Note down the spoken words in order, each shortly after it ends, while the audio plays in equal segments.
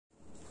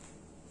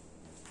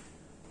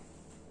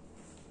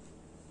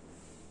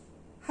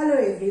Hello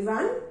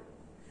everyone.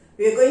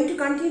 We are going to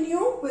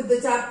continue with the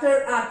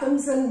chapter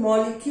Atoms and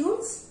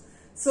Molecules.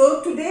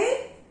 So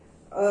today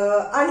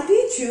I'll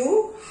teach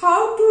you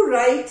how to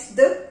write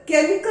the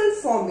chemical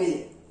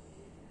formulae.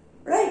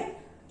 Right.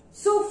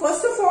 So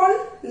first of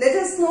all, let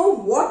us know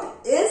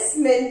what is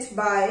meant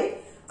by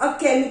a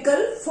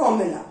chemical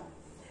formula.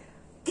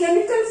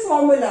 Chemical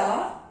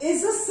formula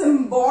is a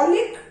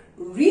symbolic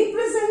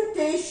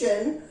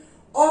representation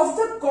of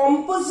the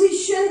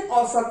composition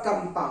of a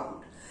compound.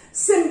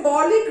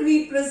 Symbolic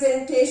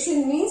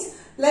representation means,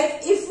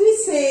 like if we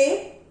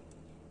say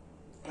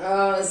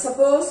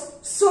suppose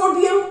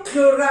sodium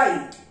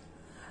chloride.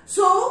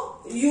 So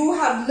you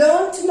have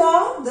learnt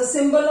now the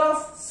symbol of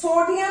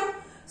sodium.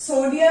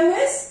 Sodium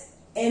is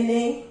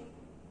Na,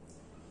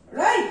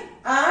 right?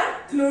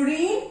 And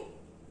chlorine,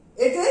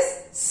 it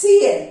is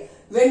Cl.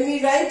 When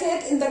we write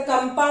it in the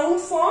compound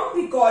form,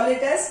 we call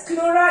it as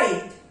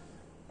chloride,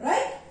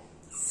 right?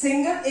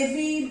 Single, if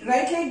we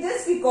write like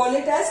this, we call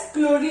it as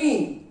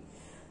chlorine.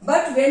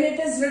 But when it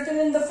is written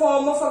in the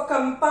form of a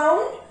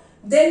compound,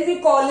 then we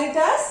call it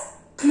as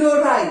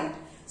chloride.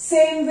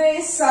 Same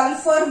way,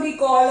 sulfur we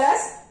call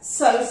as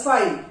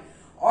sulfide.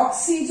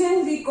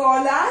 Oxygen we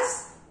call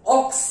as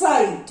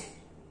oxide.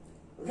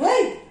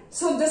 Right?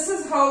 So this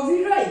is how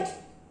we write.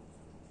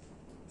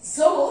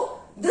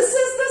 So this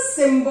is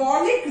the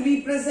symbolic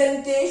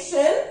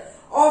representation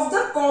of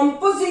the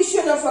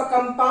composition of a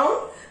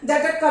compound.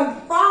 That a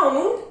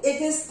compound,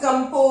 it is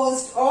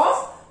composed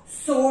of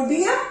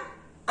sodium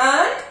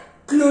and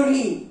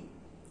chlorine,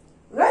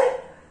 right?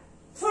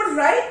 For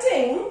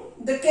writing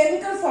the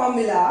chemical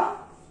formula,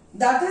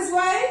 that is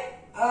why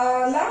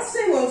last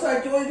time also I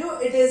told you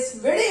it is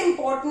very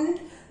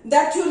important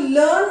that you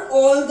learn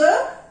all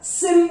the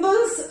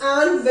symbols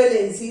and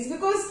valencies,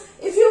 because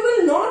if you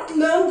will not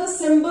learn the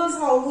symbols,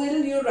 how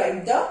will you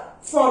write the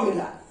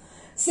formula?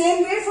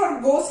 Same way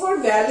goes for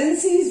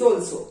valencies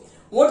also.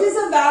 What is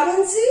a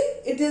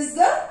valency? It is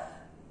the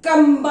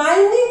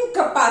combining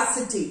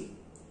capacity.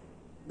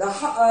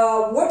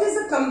 What is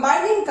the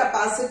combining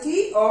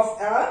capacity of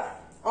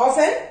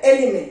an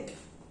element?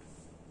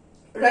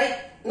 Right?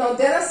 Now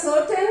there are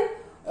certain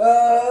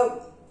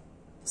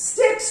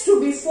steps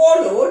to be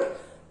followed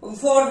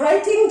for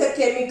writing the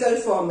chemical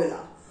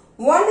formula.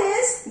 One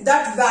is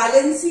that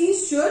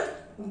valencies should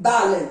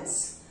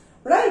balance.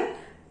 Right?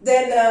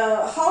 Then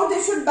how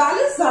they should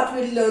balance, that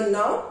we'll learn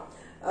now.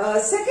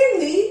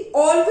 Secondly,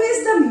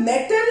 always the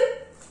metal,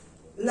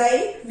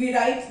 like we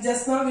write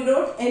just now, we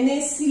wrote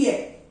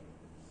NaCl.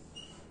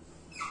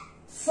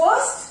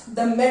 First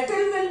the metal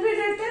will be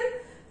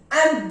written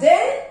and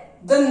then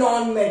the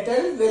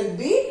non-metal will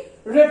be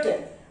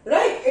written.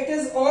 Right? It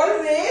is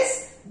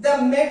always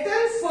the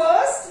metal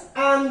first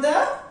and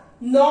the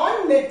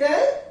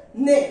non-metal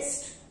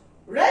next.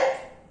 Right?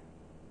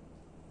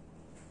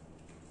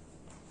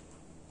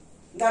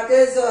 That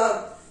is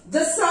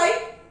this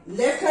side,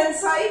 left hand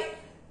side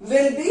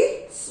will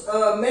be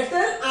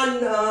metal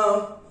and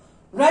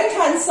right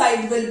hand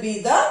side will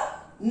be the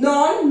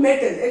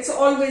non-metal. It's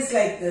always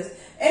like this.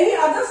 Any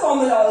other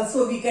formula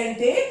also we can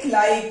take,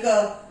 like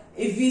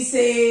if we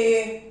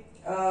say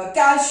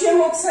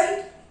calcium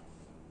oxide.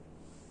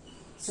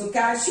 So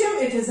calcium,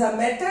 it is a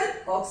metal,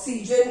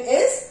 oxygen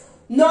is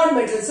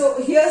non-metal.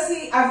 So here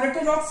see, I've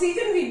written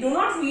oxygen. We do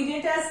not read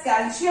it as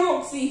calcium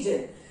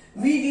oxygen.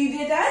 We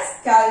read it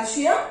as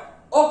calcium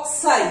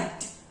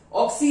oxide.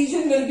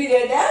 Oxygen will be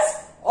read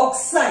as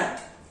oxide.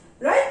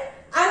 Right?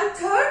 And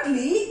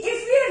thirdly,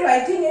 if we are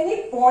writing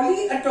any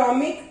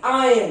polyatomic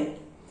ion,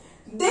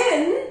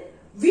 then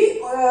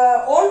we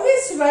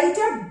always write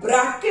a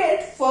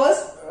bracket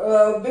first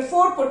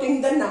before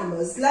putting the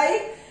numbers,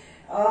 like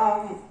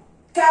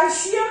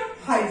calcium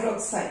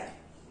hydroxide.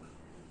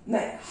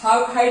 Now,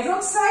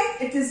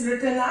 hydroxide, it is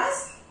written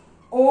as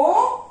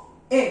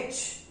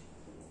OH.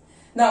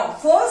 Now,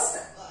 first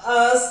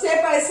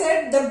step I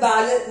said the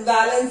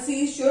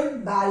valency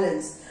should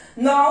balance.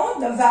 Now,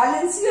 the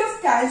valency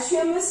of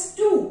calcium is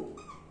 2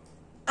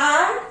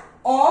 and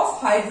of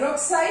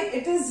hydroxide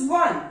it is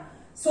 1.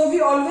 So,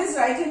 we always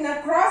write in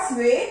a cross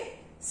way.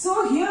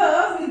 So,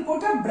 here we will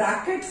put a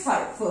bracket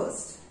 5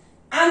 first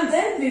and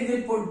then we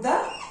will put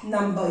the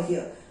number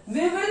here.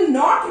 We will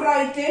not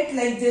write it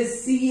like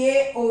this,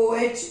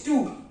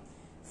 CaOH2.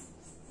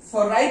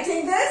 For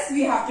writing this,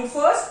 we have to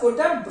first put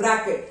a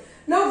bracket.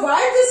 Now, why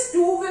this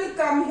 2 will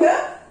come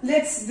here?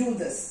 Let's do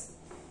this.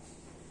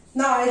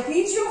 Now, I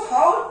teach you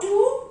how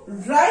to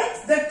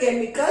write the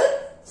chemical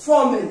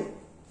formula.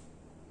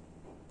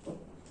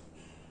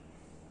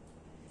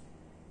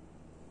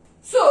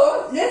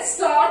 So, let's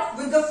start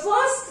with the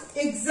first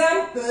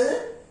example.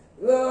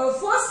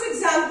 First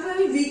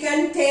example we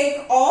can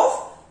take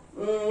of,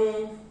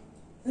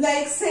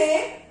 like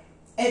say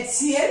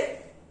HCl.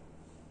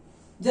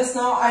 Just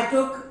now I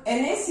took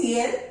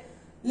NaCl.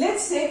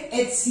 Let's take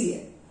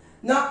HCl.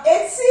 Now,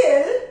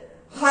 HCl,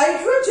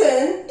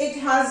 hydrogen, it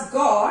has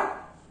got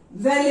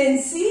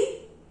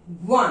valency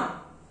 1,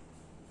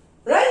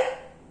 right?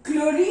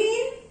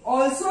 Chlorine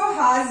also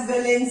has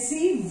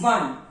valency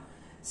 1.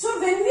 So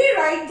when we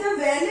write the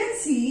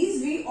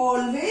valencies, we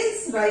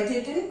always write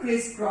it in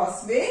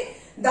crisscross way.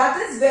 That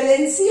is,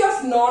 valency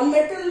of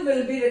non-metal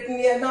will be written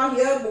here. Now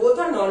here both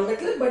are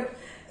non-metal, but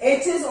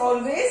H is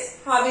always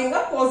having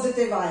a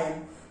positive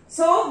ion.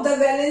 So the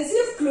valency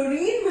of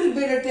chlorine will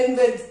be written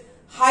with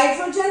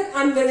hydrogen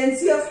and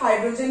valency of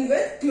hydrogen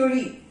with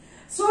chlorine.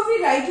 So we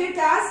write it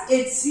as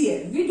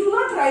HCl. We do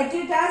not write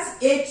it as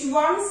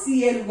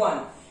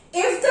H1Cl1.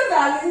 If the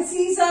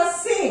valencies are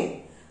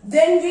same,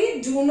 then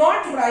we do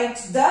not write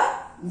the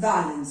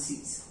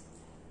valencies.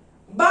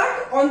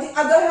 But on the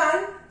other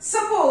hand,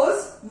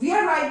 suppose we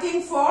are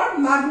writing for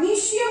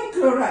magnesium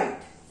chloride.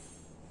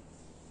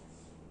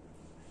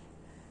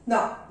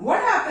 Now, what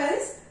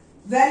happens?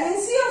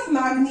 Valency of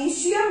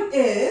magnesium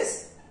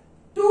is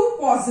 2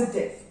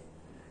 positive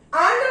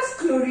and of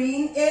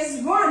chlorine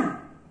is 1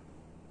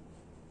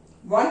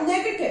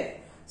 negative.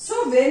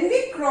 So, when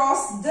we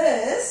cross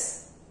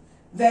this,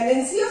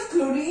 valency of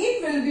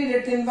chlorine will be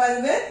written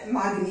with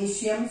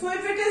magnesium. So,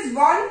 if it is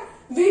 1,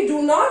 we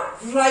do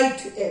not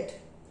write it.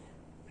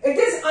 It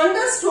is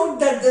understood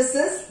that this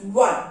is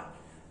 1,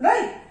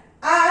 right?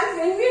 And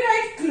when we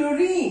write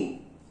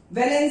chlorine,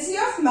 valency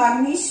of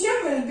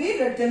magnesium will be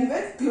written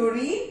with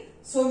chlorine.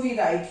 So, we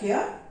write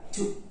here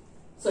 2.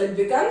 So, it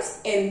becomes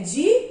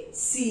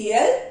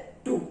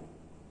MgCl2,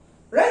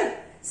 right?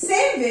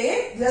 Same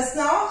way, just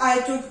now I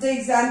took the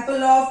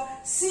example of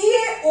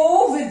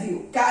CaO with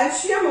you,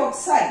 calcium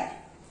oxide,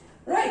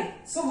 right?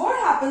 So, what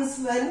happens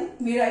when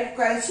we write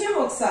calcium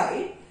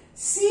oxide?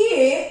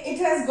 Ca, it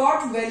has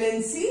got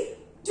valency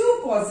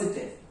 2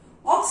 positive.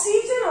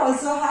 Oxygen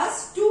also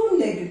has 2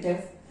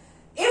 negative.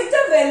 If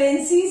the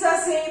valencies are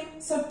same,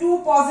 so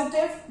 2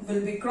 positive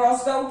will be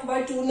crossed out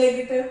by 2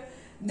 negative.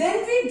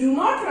 Then we do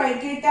not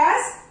write it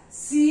as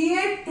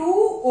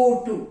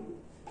Ca2O2.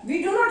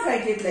 We do not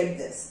write it like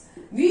this.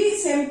 We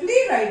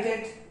simply write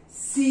it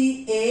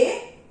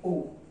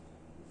CaO.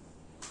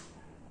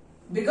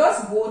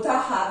 Because both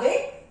are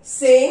having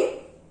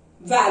same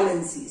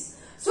valencies.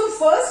 So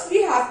first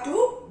we have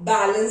to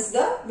balance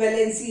the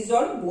valencies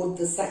on both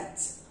the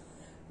sides.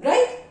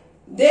 Right?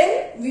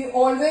 Then we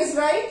always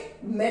write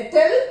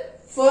metal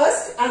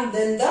first and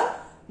then the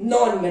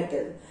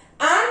non-metal.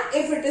 And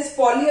if it is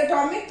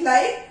polyatomic,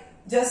 like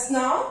just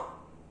now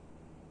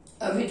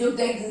we took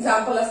the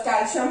example of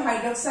calcium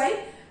hydroxide,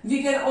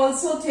 we can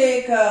also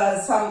take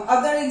some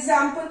other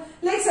example.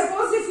 Like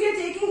suppose if we are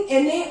taking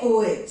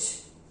NaOH.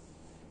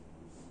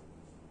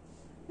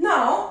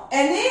 Now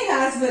Na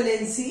has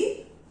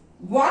valency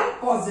 1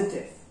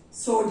 positive,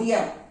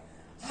 sodium.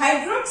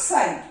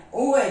 Hydroxide,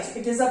 OH,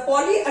 it is a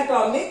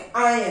polyatomic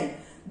ion.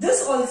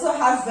 This also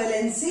has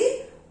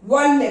valency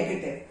 1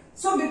 negative.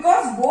 So,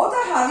 because both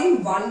are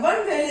having 1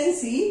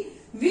 valency,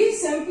 we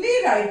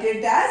simply write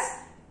it as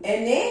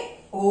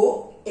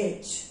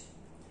NaOH.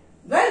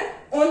 Right?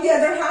 On the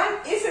other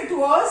hand, if it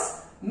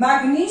was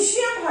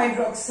magnesium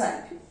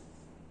hydroxide.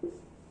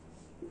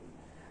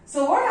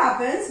 So, what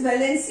happens?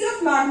 Valency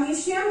of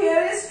magnesium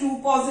here is 2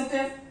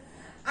 positive.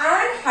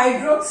 And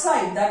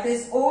hydroxide, that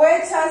is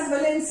OH, has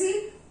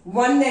valency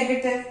 1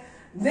 negative.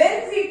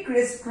 When we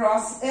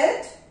crisscross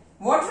it,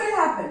 what will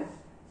happen?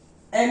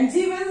 Mg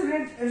will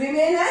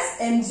remain as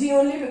Mg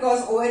only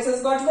because OH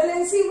has got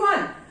valency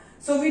 1.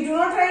 So we do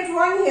not write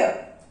 1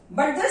 here.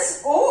 But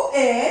this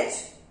OH,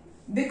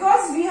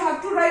 because we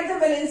have to write the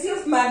valency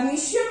of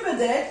magnesium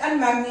with it and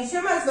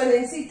magnesium has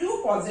valency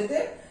 2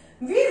 positive,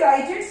 we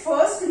write it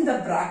first in the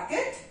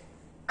bracket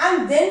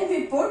and then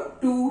we put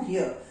 2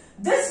 here.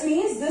 This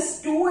means this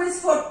 2 is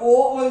for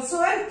O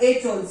also and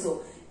H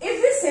also.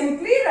 If we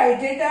simply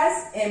write it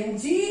as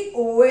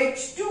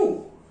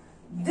MgOH2,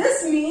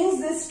 this means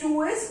this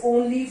 2 is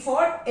only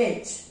for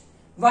H.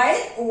 While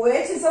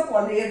OH is a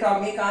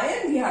polyatomic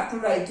ion, we have to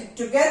write it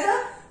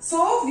together.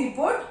 So, we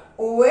put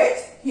OH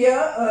here,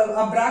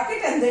 a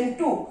bracket and then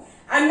 2.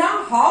 And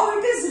now how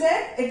it is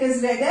read? It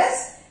is read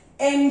as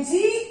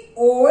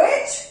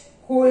MgOH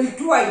whole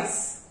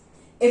twice.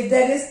 If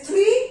there is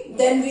 3,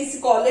 then we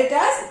call it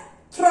as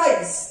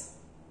thrice.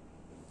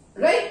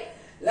 Right?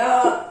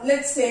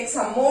 Let's take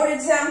some more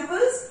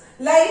examples.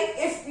 Like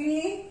if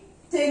we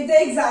take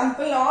the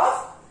example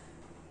of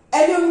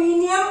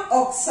aluminium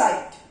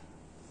oxide.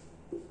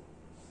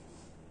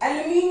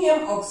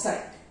 Aluminium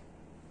oxide.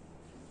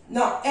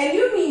 Now,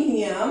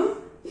 aluminium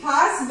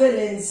has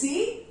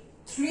valency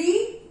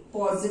 3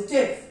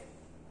 positive.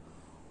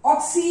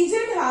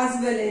 Oxygen has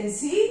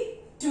valency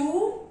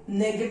 2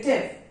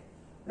 negative.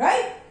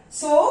 Right?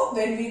 So,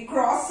 when we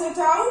cross it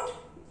out,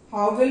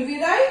 how will we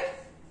write?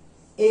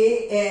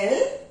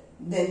 Al,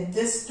 then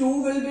this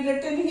 2 will be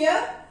written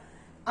here,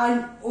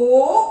 and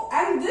O,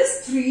 and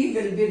this 3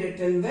 will be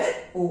written with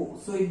O.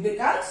 So, it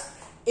becomes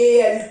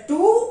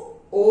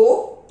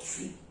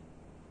Al2O3.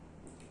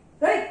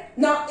 Right?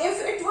 Now, if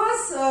it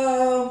was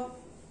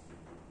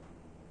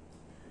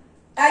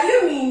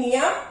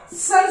aluminium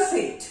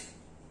sulfate,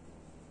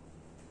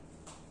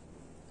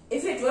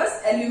 if it was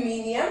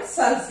aluminium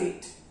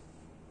sulfate.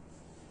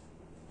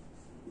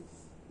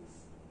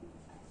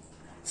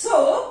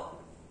 So,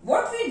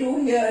 what we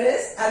do here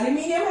is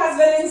aluminium has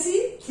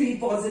valency 3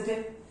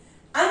 positive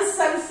and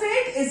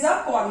sulfate is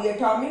a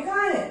polyatomic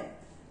ion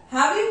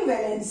having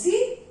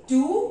valency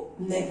 2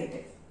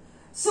 negative.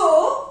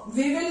 So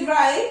we will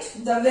write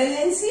the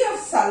valency of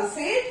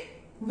sulfate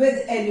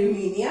with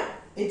aluminium.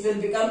 It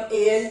will become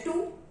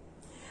Al2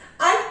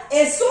 and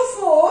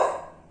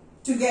SO4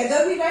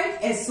 together we write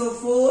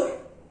SO4,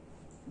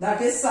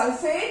 that is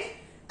sulfate,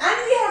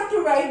 and we have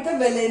to write the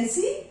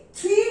valency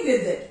 3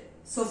 with it.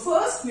 So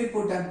first we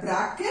put a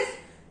bracket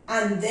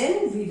and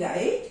then we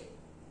write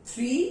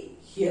 3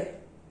 here.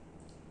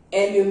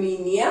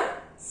 Aluminium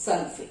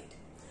sulfate.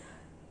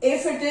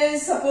 If it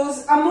is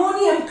suppose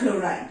ammonium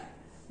chloride.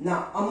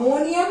 Now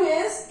ammonium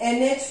is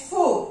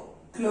NH4,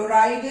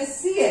 chloride is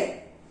Cl.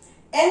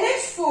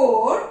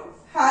 NH4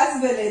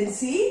 has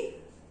valency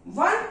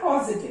 1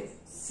 positive.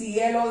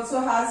 Cl also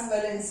has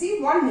valency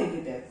 1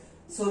 negative.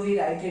 So we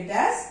write it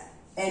as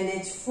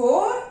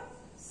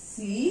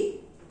NH4Cl.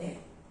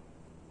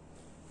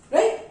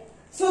 Right?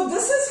 So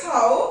this is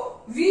how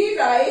we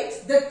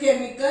write the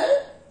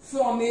chemical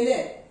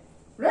formulae.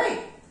 Right?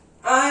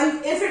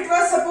 And if it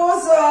was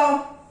suppose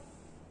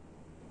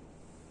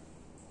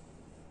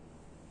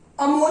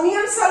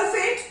ammonium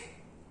sulfate,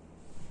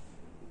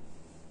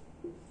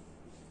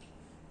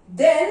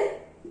 then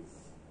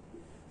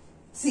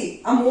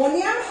see,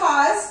 ammonium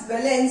has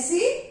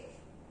valency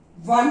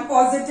 1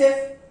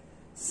 positive,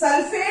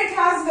 sulfate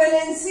has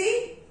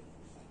valency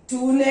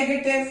 2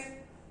 negative.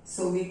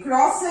 So we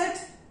cross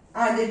it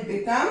and it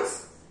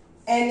becomes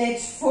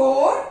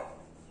NH4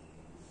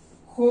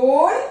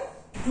 whole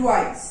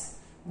twice.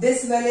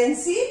 This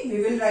valency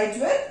we will write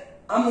with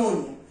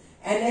ammonium.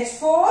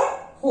 NH4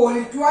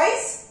 whole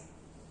twice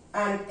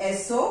and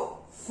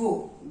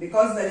SO4.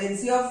 Because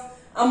valency of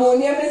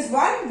ammonium is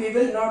 1, we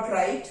will not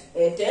write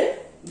it in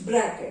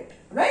bracket.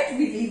 Right?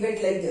 We leave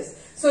it like this.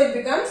 So it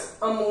becomes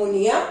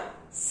ammonium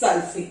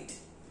sulfate.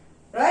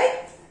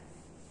 Right?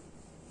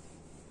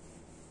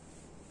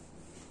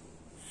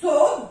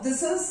 So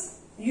this is,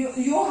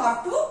 you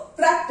have to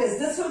practice.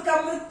 This will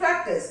come with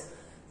practice.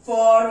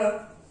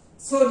 For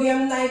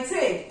sodium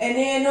nitrate,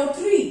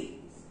 NaNO3.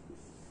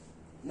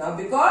 Now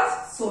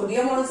because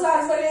sodium also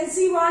has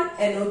valency 1,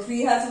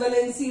 NO3 has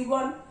valency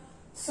 1.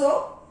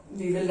 So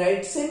we will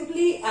write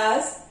simply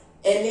as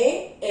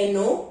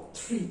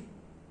NaNO3.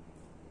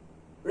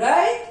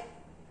 Right?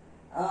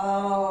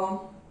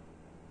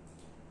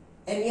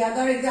 Any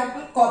other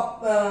example?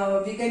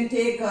 We can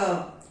take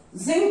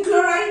zinc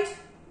chloride.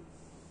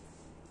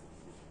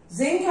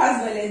 Zinc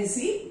has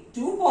valency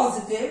 2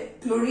 positive,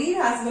 chlorine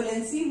has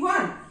valency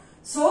 1.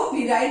 So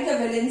we write the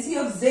valency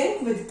of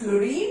zinc with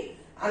chlorine,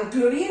 and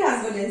chlorine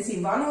has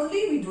valency 1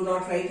 only. We do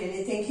not write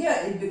anything here.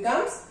 It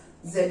becomes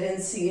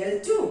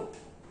ZnCl2.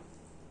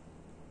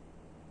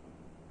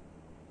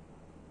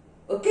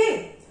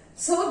 Okay.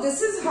 So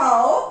this is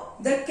how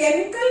the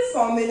chemical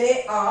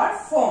formulae are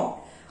formed.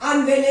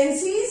 And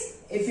valencies,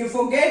 if you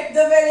forget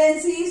the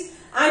valencies,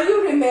 and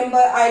you remember,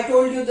 I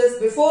told you this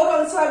before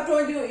also, I have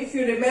told you, if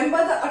you remember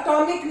the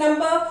atomic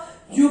number,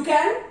 you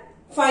can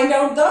find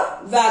out the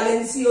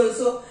valency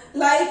also.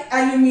 Like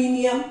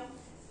aluminium.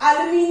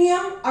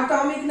 Aluminium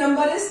atomic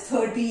number is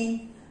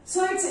 13.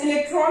 So its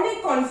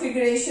electronic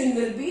configuration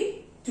will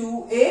be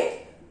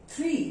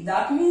 283.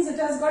 That means it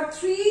has got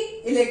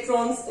 3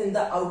 electrons in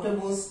the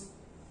outermost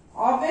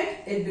orbit.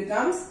 It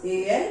becomes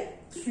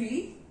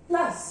Al3+.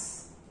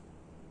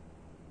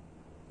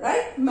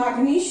 Right?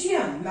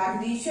 Magnesium.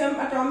 Magnesium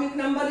atomic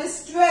number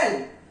is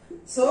 12.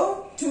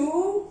 So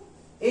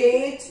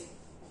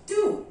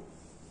 282.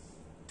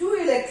 2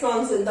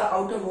 electrons in the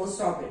outermost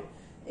orbit.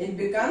 It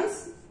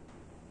becomes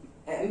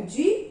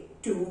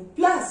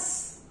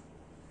Mg2+.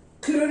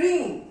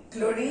 Chlorine.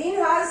 Chlorine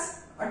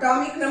has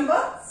atomic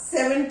number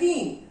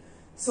 17.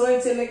 So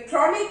its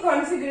electronic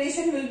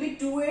configuration will be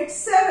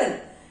 287.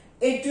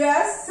 It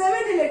has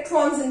 7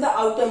 electrons in the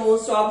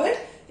outermost orbit.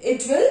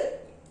 It will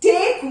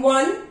take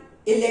 1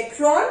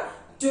 electron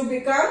to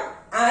become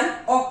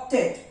an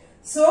octet.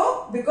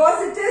 So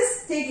because it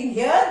is taking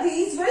here,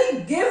 these will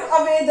give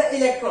away the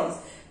electrons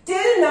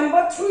till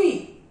number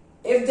 3.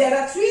 If there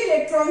are 3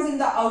 electrons in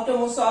the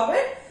outermost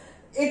orbit,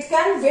 it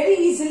can very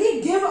easily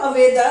give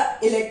away the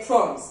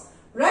electrons.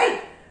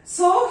 Right?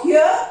 So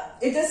here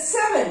it is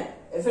 7.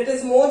 If it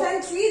is more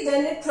than 3,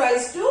 then it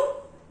tries to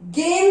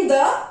gain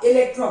the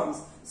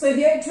electrons. So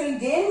here it will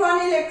gain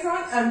 1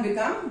 electron and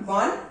become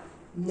 1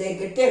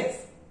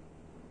 negative.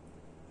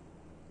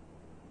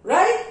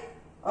 Right?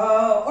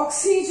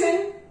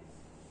 Oxygen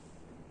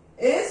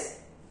is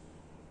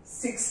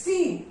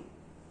 16.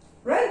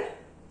 Right?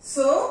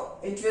 So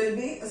it will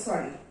be,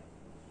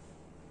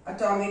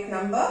 atomic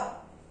number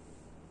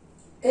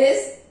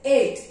is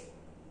 8.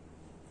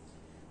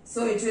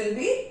 So it will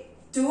be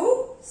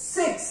 2,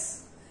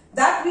 6.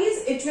 That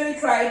means it will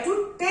try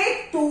to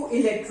take 2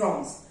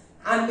 electrons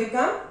and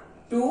become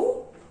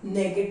 2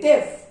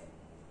 negative.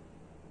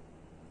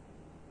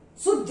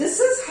 So this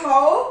is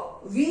how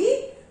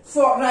we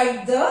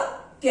write the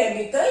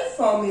chemical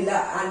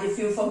formula. And if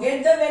you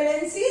forget the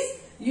valencies,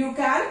 you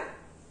can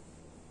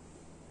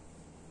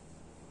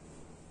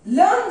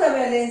learn the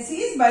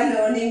valencies by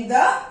learning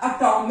the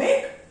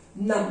atomic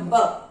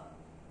number.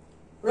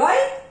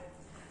 Right?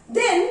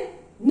 Then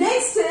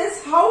next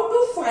is how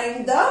to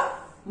find the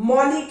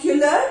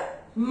molecular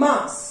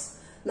mass.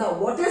 Now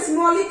what is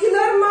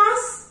molecular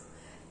mass?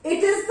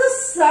 It is the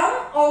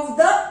sum of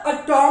the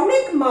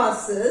atomic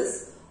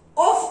masses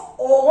of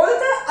all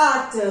the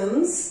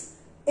atoms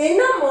in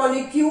a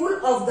molecule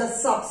of the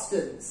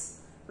substance.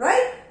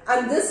 Right?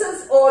 And this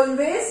is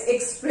always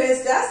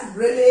expressed as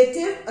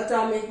relative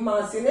atomic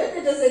mass unit.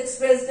 It is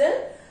expressed in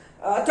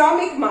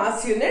atomic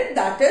mass unit,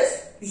 that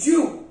is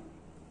U.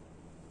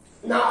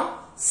 Now,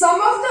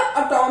 sum of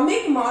the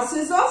atomic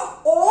masses of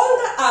all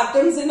the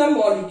atoms in a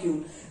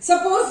molecule.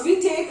 Suppose we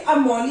take a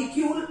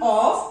molecule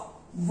of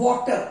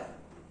water.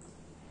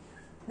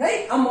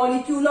 Right? A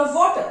molecule of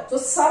water. So,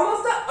 sum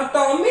of the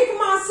atomic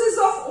masses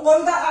of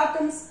all the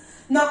atoms.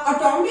 Now,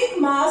 atomic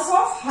mass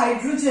of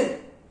hydrogen.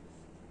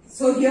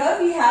 So, here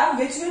we have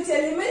which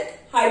element?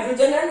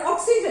 Hydrogen and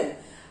oxygen.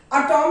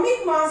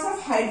 Atomic mass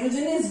of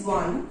hydrogen is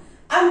 1,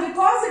 and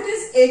because it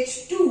is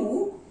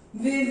H2,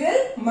 we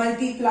will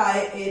multiply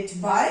it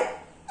by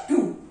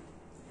 2.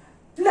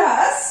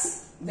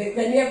 Plus, when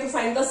we have to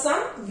find the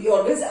sum, we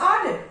always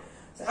add it.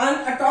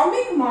 And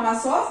atomic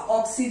mass of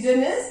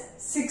oxygen is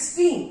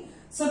 16.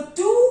 So,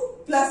 2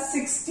 plus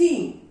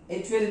 16,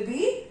 it will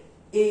be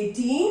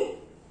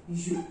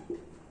 18U.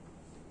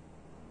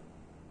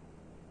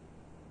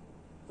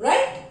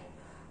 Right?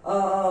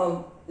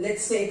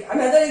 Let's take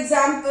another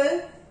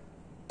example.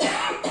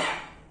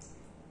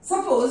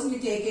 Suppose we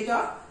take it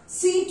of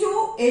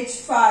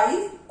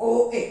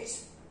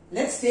C2H5OH.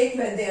 Let's take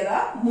when there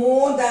are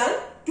more than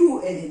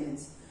 2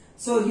 elements.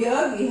 So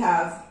here we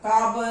have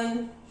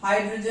carbon,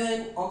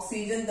 hydrogen,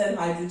 oxygen, then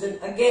hydrogen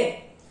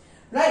again.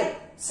 Right?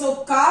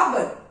 So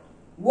carbon.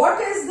 What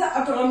is the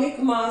atomic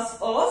mass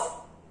of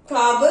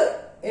carbon?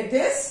 It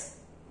is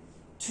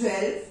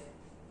 12.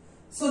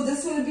 So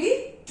this will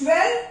be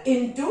 12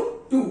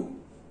 into 2.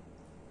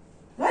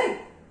 Right?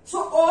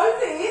 So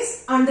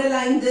always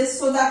underline this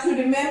so that you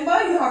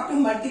remember you have to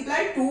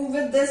multiply 2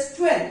 with this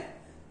 12.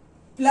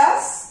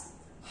 Plus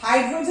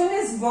hydrogen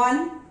is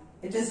 1.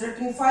 It is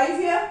written 5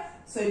 here.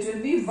 So it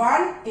will be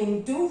 1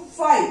 into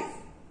 5.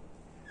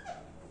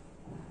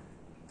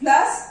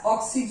 Plus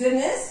oxygen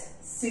is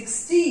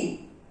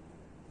 16.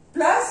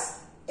 Plus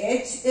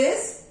H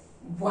is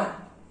 1.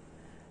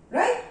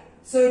 Right?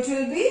 So it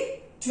will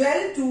be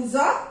 12 twos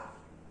are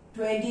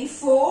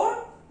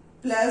 24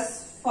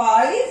 plus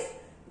 5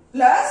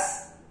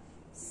 plus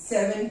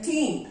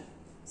 17.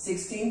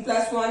 16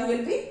 plus 1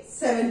 will be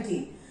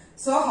 17.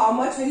 So how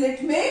much will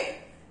it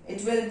make?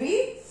 It will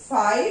be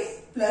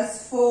 5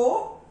 plus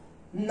 4,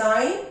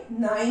 9,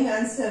 9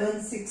 and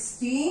 7,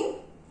 16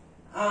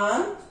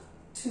 and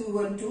 2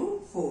 and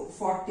 2, 4,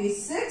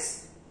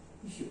 46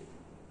 U.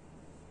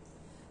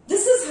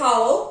 This is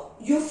how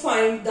you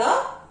find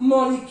the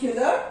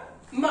molecular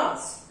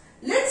mass.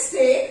 Let's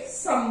take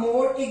some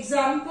more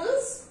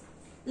examples.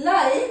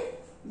 Like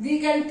we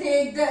can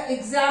take the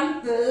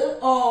example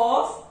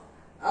of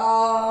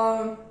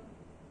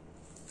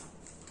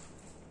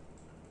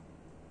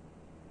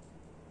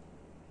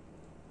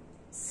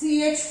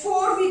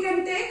CH4 we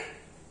can take.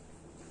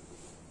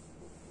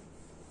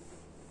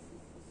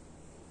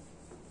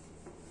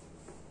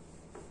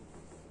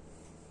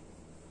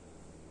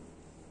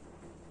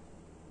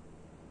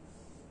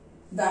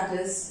 That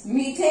is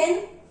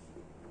methane.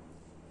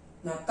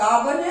 Now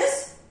carbon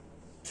is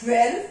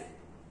 12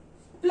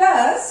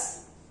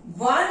 plus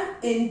 1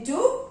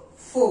 into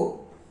 4.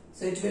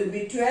 So it will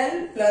be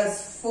 12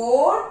 plus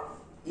 4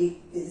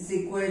 is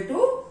equal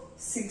to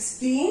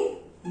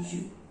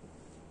 16U.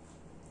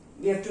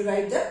 We have to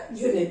write the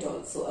unit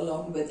also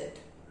along with it.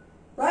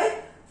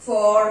 Right?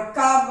 For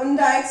carbon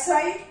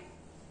dioxide,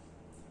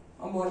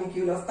 a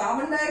molecule of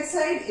carbon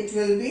dioxide, it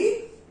will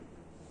be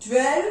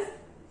 12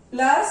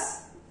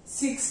 plus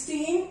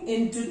 16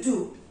 into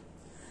 2.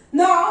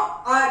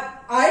 Now,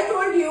 I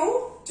told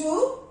you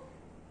to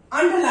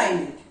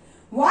underline it.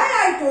 Why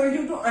I told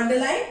you to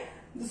underline?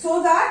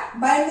 So that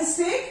by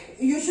mistake,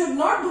 you should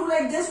not do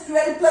like this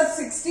 12 plus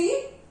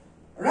 16,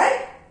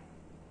 right?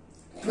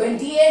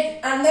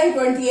 28 and then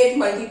 28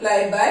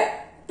 multiplied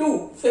by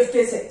 2,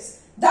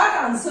 56.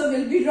 That answer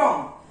will be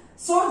wrong.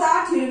 So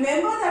that you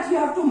remember that you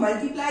have to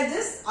multiply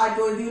this. I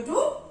told you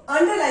to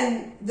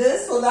underline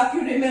this so that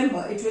you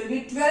remember. It will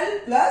be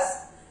 12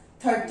 plus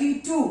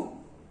 32.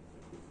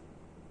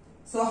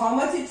 So how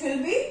much it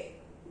will be?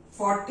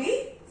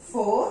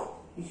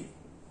 44U.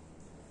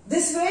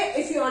 This way,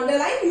 if you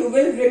underline, you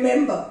will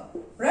remember,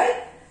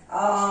 right?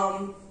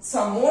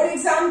 Some more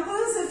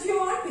examples if you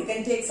want. We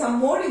can take some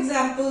more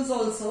examples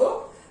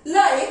also.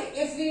 Like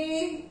if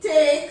we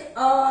take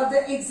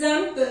the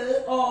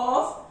example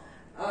of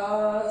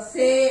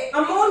say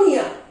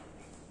ammonia,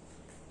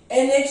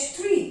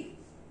 NH3.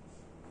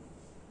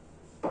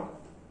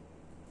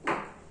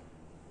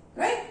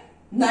 Right?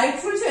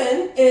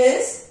 Nitrogen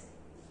is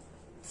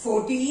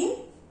 14.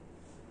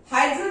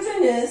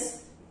 Hydrogen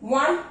is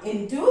 1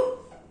 into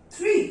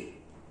 3.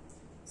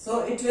 So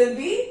it will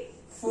be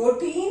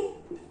 14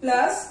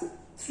 plus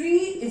 3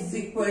 is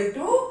equal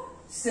to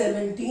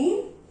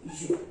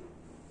 17U.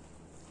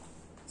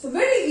 So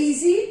very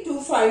easy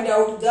to find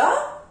out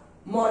the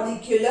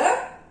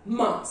molecular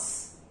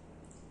mass.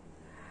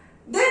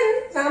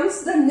 Then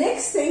comes the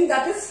next thing,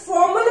 that is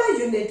formula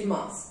unit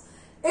mass.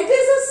 It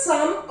is a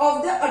sum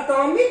of the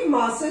atomic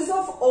masses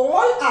of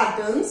all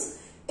atoms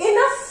in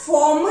a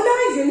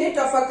formula unit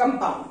of a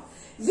compound.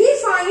 We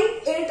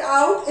find it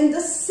out in the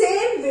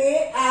same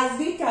way as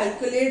we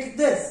calculate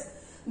this.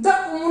 The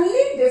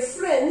only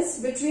difference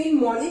between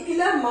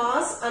molecular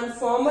mass and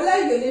formula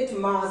unit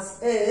mass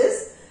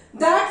is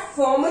that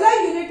formula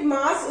unit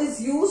mass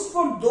is used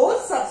for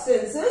those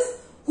substances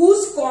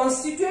whose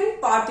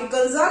constituent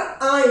particles are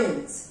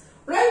ions,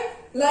 right?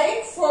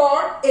 Like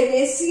for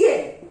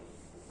NaCl.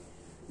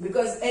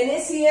 Because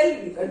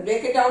NaCl, we can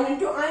break it down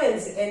into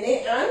ions, Na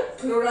and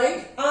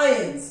chloride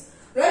ions,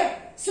 right?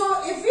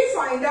 So if we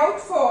find out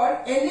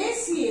for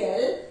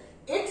NaCl,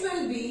 it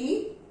will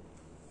be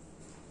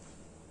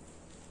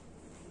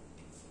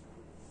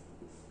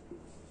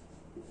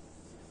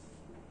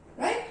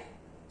right.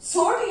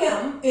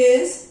 Sodium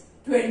is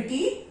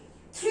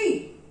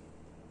 23.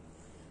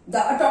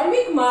 The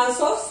atomic mass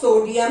of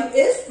sodium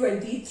is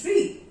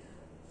 23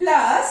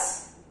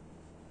 plus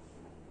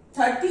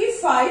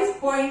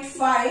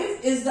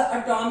 35.5 is the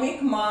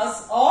atomic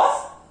mass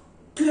of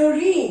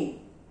chlorine.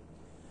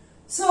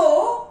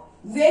 So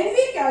when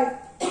we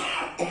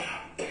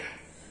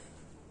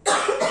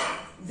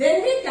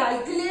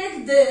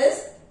calculate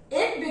this,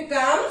 it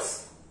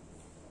becomes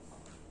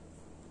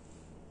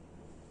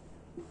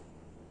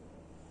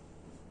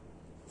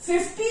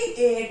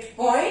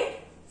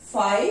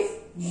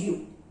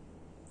 58.5U.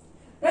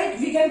 Right?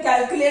 We can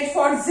calculate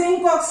for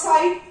zinc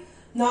oxide.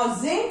 Now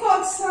zinc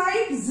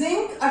oxide,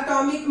 zinc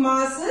atomic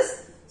mass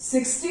is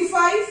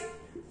 65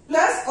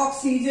 plus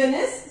oxygen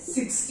is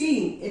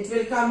 16. It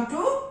will come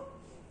to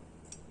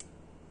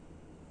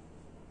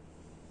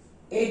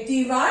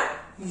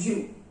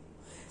 81U.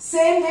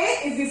 Same way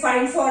if we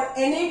find for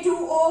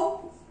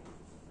Na2O.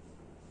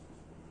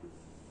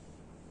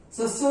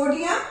 So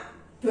sodium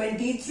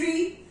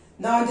 23.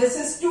 Now this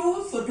is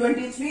 2. So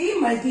 23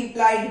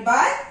 multiplied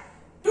by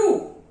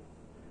 2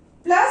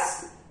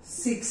 plus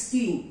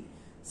 16.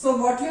 So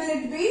what will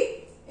it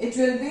be? It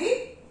will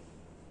be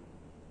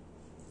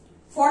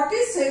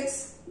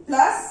 46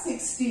 plus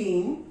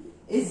 16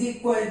 is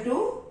equal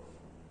to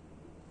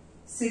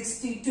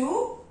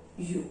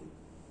 62U.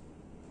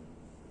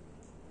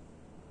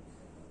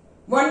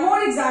 One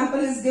more example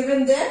is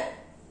given there.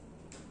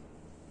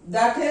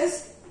 That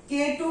is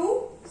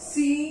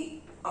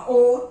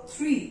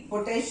K2CO3,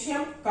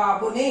 potassium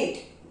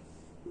carbonate.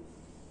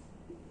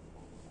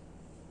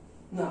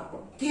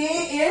 Now K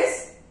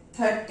is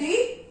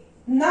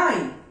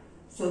 39.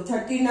 So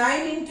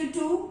 39 into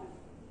 2,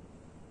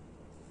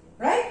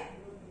 right?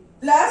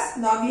 Plus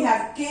now we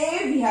have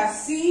K, we have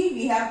C,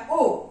 we have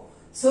O.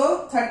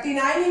 So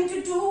 39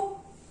 into 2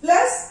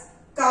 plus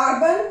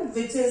carbon,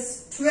 which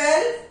is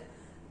 12,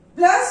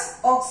 plus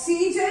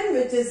oxygen,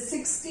 which is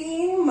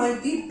 16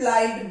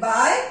 multiplied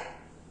by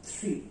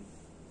 3,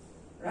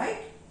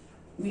 right?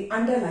 We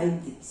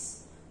underline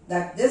this,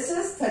 that this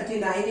is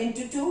 39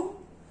 into 2.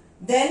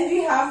 Then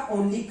we have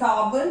only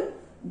carbon.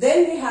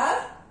 Then we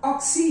have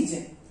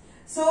oxygen.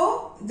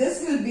 So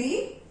this will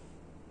be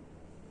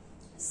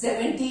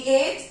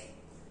 78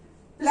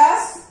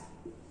 plus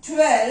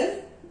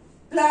 12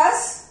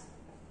 plus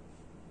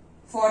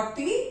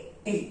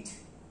 48.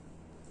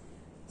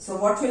 So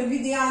what will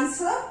be the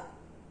answer?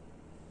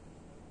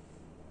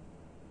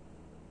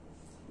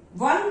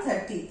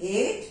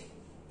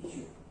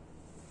 138U.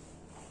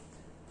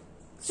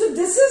 So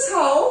this is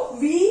how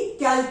we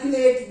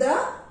calculate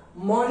the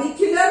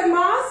molecular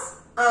mass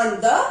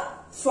and the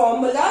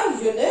formula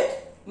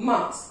unit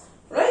mass,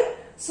 right?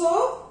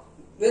 So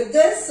with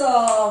this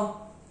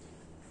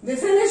we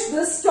finish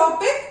this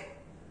topic,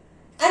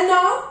 and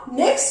now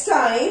next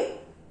time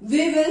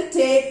we will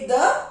take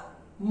the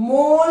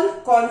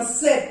mole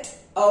concept,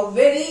 a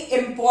very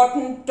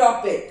important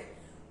topic,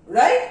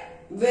 right,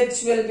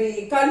 which will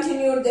be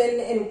continued then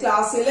in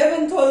class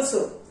 11th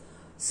also.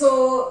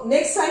 So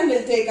next time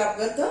we'll take up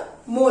with the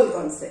mole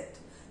concept.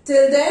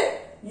 Till then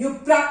you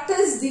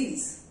practice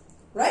these,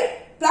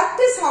 right?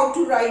 Practice how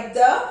to write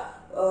the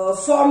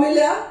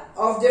formula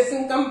of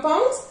different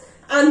compounds,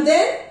 and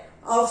then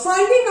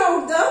finding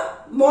out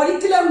the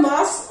molecular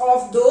mass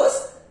of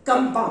those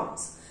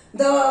compounds.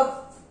 The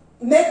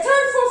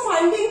method for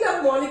finding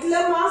the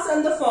molecular mass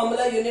and the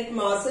formula unit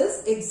mass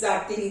is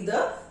exactly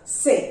the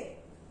same.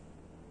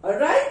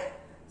 Alright?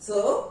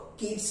 So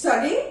keep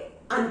studying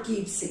and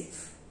keep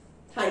safe.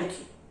 Thank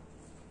you.